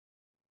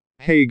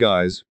Hey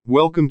guys,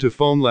 welcome to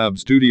FoneLab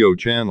Studio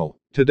channel.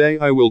 Today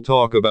I will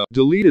talk about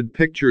deleted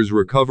pictures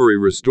recovery.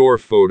 Restore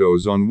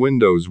photos on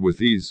Windows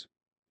with ease.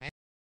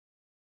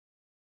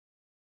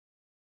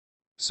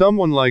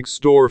 Someone likes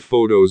store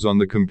photos on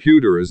the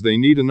computer as they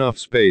need enough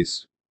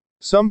space.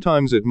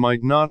 Sometimes it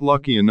might not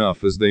lucky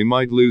enough as they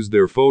might lose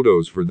their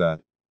photos for that.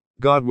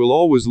 God will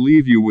always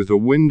leave you with a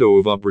window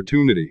of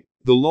opportunity.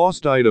 The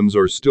lost items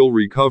are still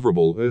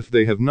recoverable if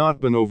they have not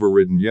been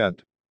overwritten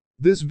yet.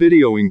 This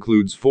video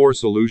includes 4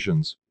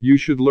 solutions. You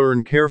should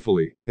learn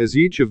carefully, as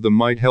each of them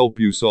might help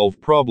you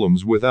solve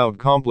problems without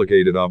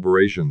complicated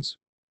operations.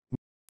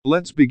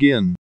 Let's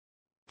begin.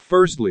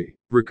 Firstly,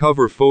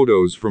 recover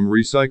photos from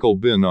Recycle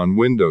Bin on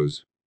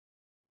Windows.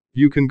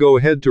 You can go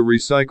ahead to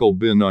Recycle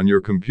Bin on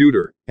your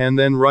computer, and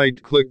then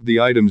right-click the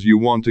items you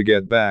want to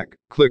get back,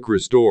 click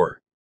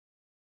Restore.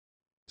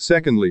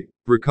 Secondly,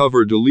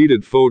 recover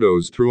deleted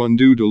photos through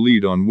Undo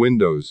Delete on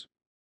Windows.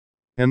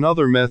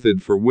 Another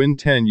method for Win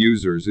 10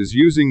 users is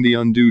using the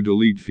Undo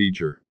Delete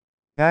feature.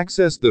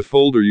 Access the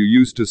folder you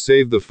used to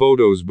save the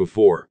photos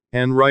before,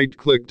 and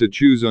right-click to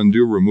choose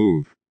Undo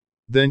Remove.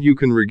 Then you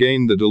can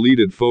regain the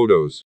deleted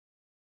photos.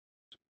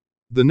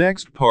 The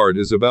next part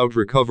is about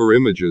recover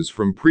images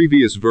from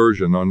previous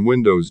version on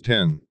Windows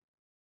 10.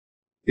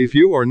 If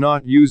you are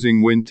not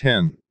using Win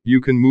 10,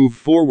 you can move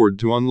forward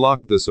to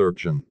unlock this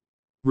option.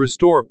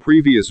 Restore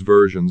previous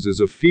versions is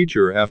a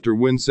feature after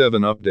Win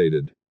 7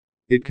 updated.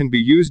 It can be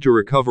used to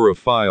recover a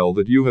file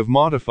that you have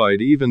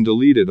modified, even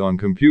deleted on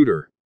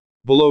computer.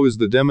 Below is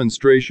the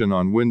demonstration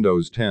on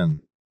Windows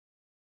 10.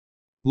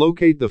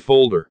 Locate the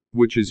folder,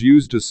 which is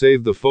used to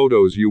save the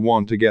photos you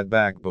want to get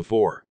back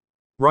before.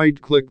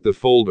 Right-click the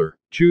folder,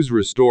 choose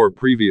Restore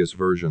Previous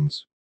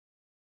Versions.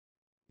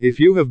 If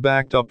you have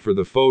backed up for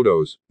the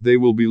photos, they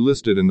will be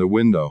listed in the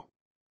window.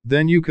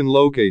 Then you can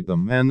locate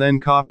them and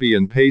then copy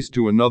and paste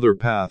to another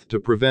path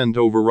to prevent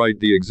overwrite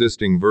the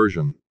existing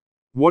version.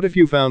 What if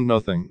you found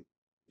nothing?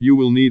 You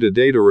will need a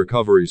data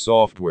recovery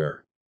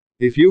software.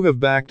 If you have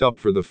backed up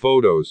for the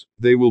photos,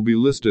 they will be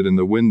listed in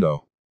the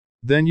window.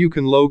 Then you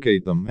can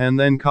locate them and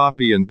then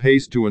copy and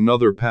paste to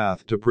another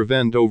path to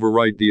prevent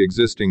overwrite the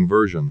existing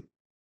version.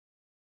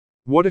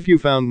 What if you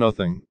found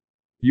nothing?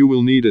 You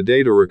will need a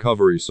data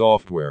recovery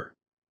software.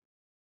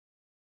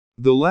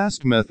 The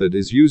last method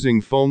is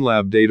using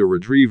FoneLab Data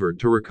Retriever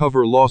to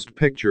recover lost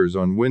pictures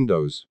on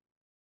Windows.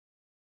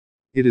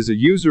 It is a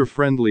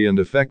user-friendly and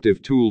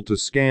effective tool to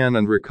scan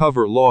and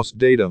recover lost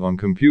data on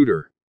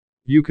computer.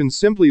 You can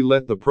simply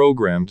let the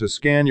program to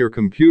scan your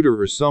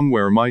computer or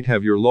somewhere might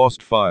have your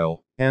lost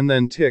file, and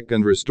then tick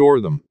and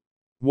restore them.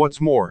 What's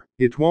more,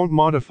 it won't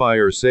modify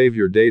or save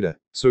your data,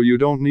 so you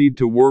don't need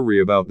to worry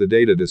about the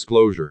data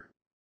disclosure.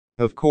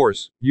 Of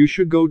course, you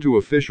should go to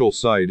official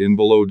site in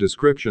below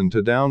description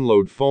to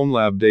download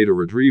FoneLab Data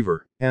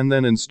Retriever, and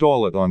then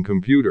install it on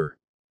computer.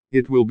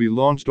 It will be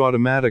launched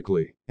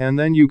automatically, and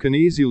then you can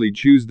easily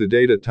choose the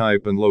data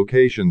type and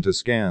location to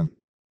scan.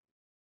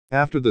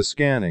 After the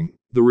scanning,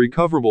 the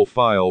recoverable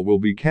file will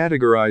be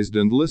categorized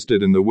and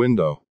listed in the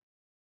window.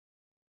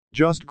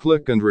 Just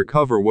click and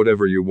recover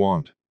whatever you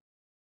want.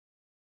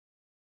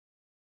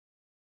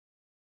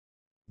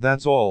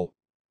 That's all.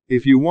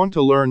 If you want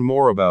to learn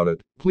more about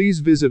it, please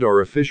visit our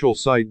official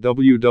site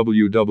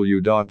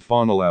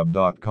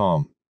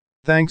www.fonelab.com.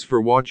 Thanks for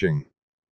watching.